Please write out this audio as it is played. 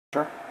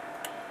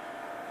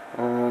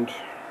and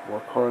we're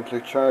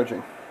currently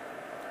charging,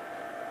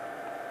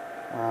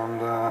 and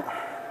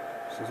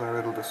this is our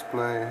little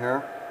display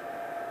here.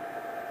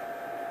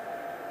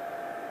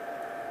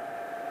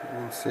 You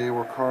can see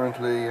we're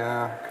currently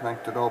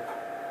connected up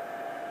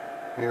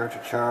here to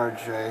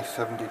charge a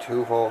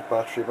 72 volt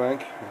battery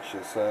bank,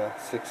 which is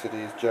 6 of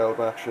these gel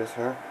batteries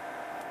here,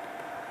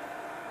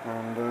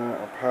 and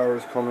our power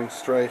is coming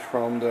straight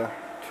from the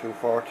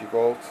 240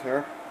 volts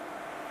here.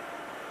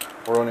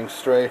 We're running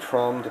straight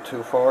from the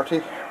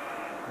 240.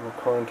 We're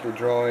currently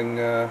drawing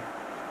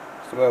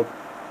just about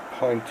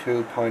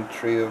 0.2,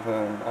 0.3 of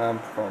an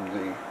amp from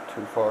the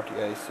 240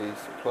 AC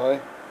supply.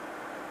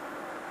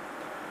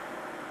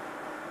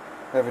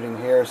 Everything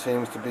here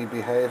seems to be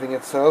behaving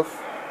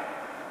itself.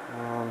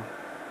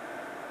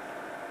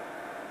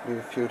 Be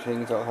a few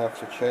things I'll have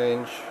to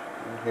change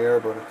in here,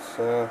 but it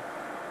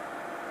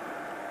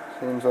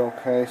seems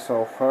okay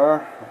so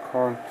far. The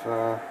current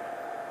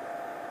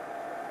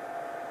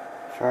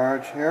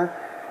charge here.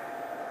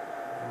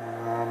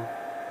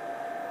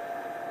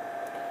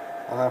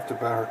 I'll have to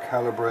better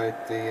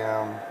calibrate the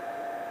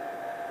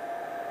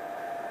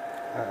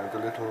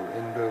little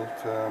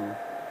inbuilt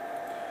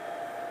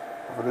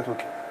of a little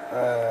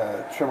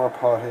trimmer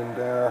pot in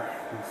there.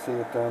 You can see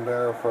it down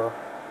there for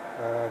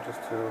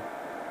just to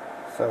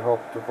set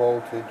up the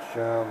voltage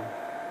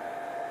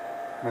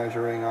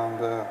measuring on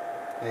the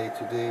A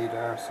to D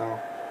there. So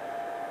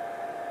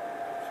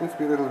seems to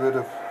be a little bit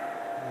of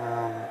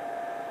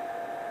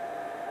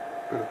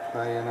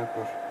play in it,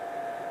 but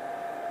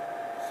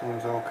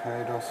seems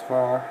okay thus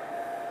far.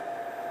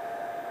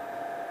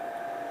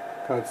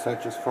 Got it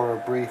set just for a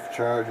brief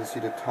charge. You see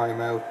the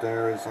timeout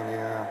there is only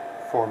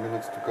 4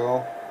 minutes to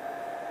go,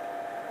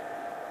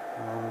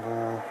 and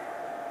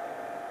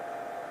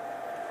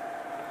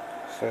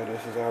so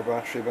this is our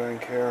battery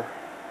bank here.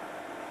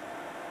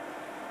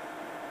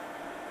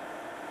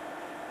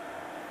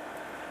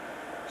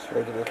 So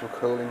here's the little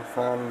cooling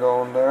fan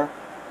going there.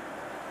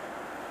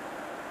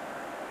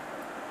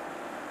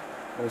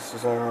 This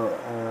is our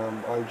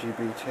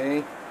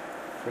IGBT,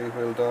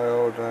 freewheel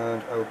diode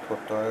and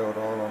output diode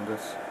all on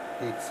this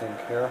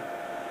heatsink here.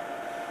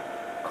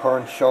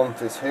 Current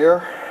shunt is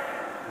here.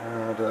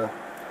 The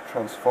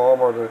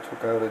transformer that I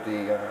took out of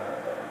the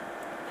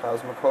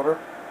plasma cutter,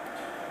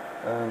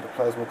 and the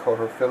plasma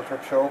cutter filter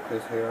choke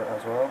is here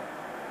as well.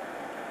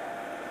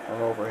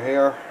 And over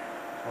here,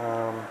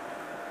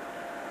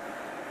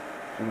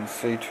 you can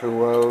see too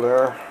well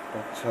there,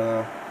 but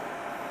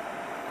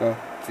got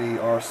the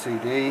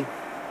RCD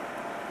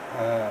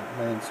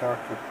main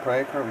circuit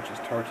breaker, which is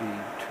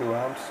 32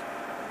 amps,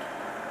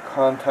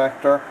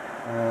 contactor,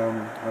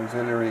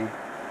 auxiliary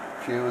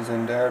fuse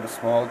in there, the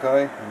small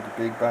guy, and the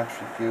big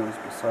battery fuse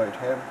beside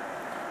him.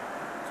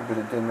 It's a bit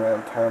of DIN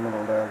rail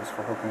terminal there just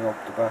for hooking up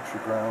the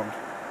battery ground.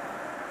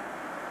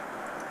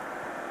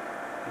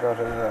 Got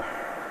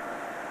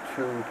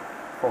two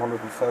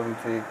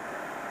 470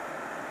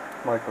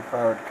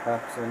 microfarad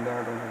caps in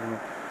there.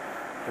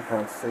 You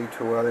can't see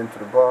too well into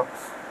the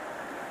box.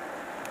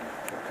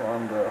 Click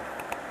on the,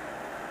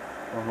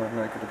 that might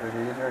make it a bit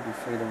easier. Do you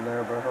see them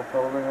there better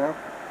probably now?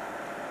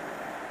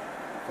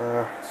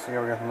 Let's see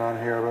how we're getting on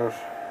here. About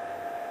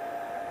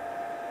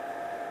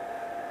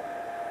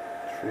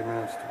 3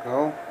 minutes to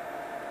go.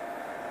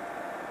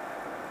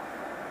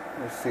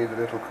 You see the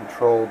little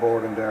control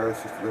board in there.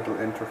 It's just a little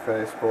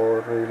interface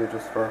board, really,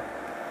 just for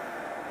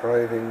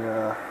driving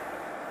the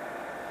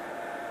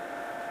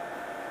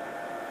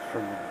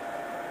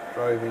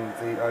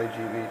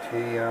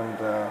IGBT and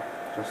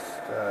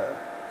just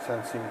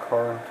sensing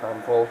current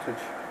and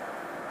voltage.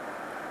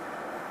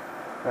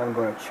 I'm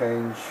going to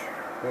change.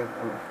 I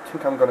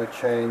think I'm going to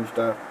change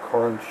that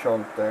current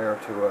shunt there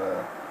to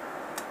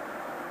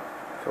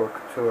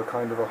a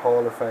kind of a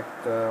Hall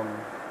effect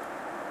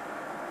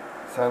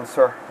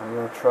sensor. I'm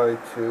going to try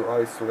to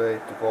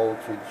isolate the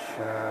voltage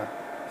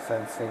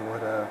sensing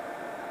with a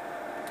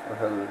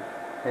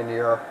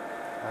linear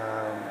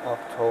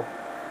octo,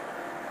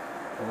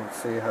 and we'll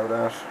see how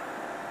that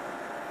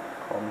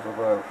comes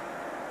about.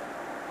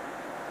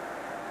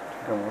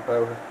 I think I'm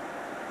about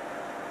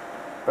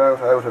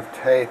out of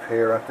tape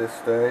here at this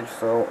stage,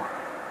 so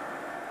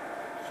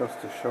just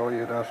to show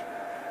you that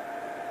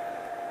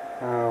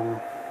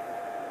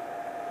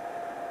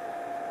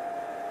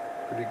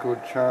pretty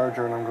good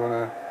charger, and I'm going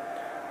to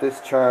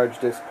discharge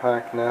this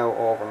pack now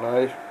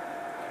overnight,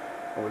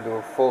 and we'll do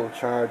a full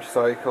charge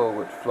cycle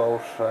with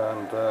float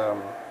and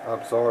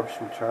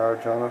absorption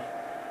charge on it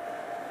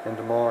in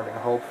the morning,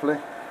 hopefully.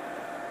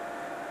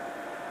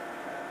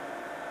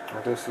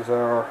 And this is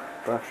our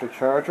battery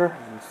charger.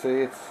 You can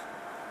see it's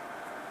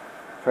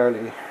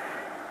fairly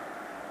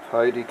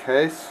tidy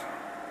case.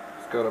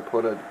 Just got to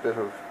put a bit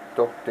of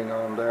ducting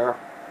on there,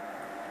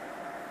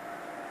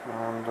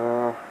 and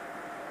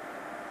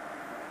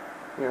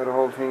yeah, the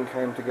whole thing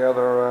came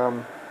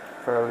together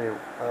fairly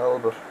well,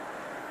 but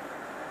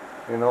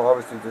you know,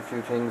 obviously there's a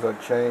few things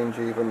I'd change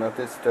even at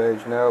this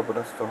stage now, but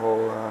that's the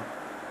whole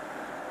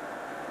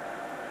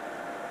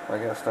I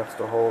guess that's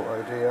the whole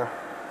idea.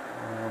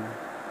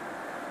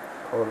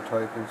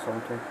 prototyping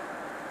something.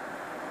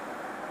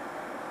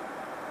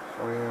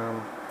 So yeah,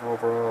 I'm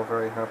overall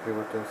very happy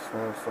with this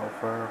now so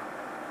far.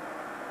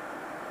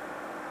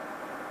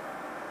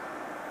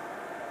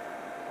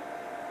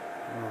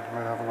 I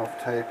might have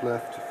enough tape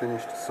left to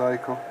finish the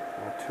cycle.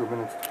 2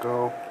 minutes to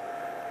go.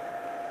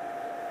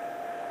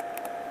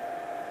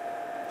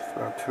 Just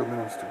about 2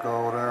 minutes to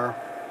go there.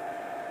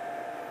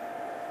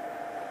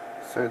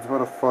 So it's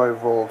about a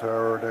 5-volt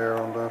error there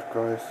on that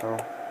guy, so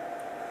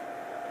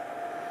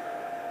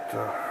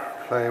to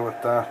play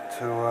with that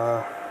to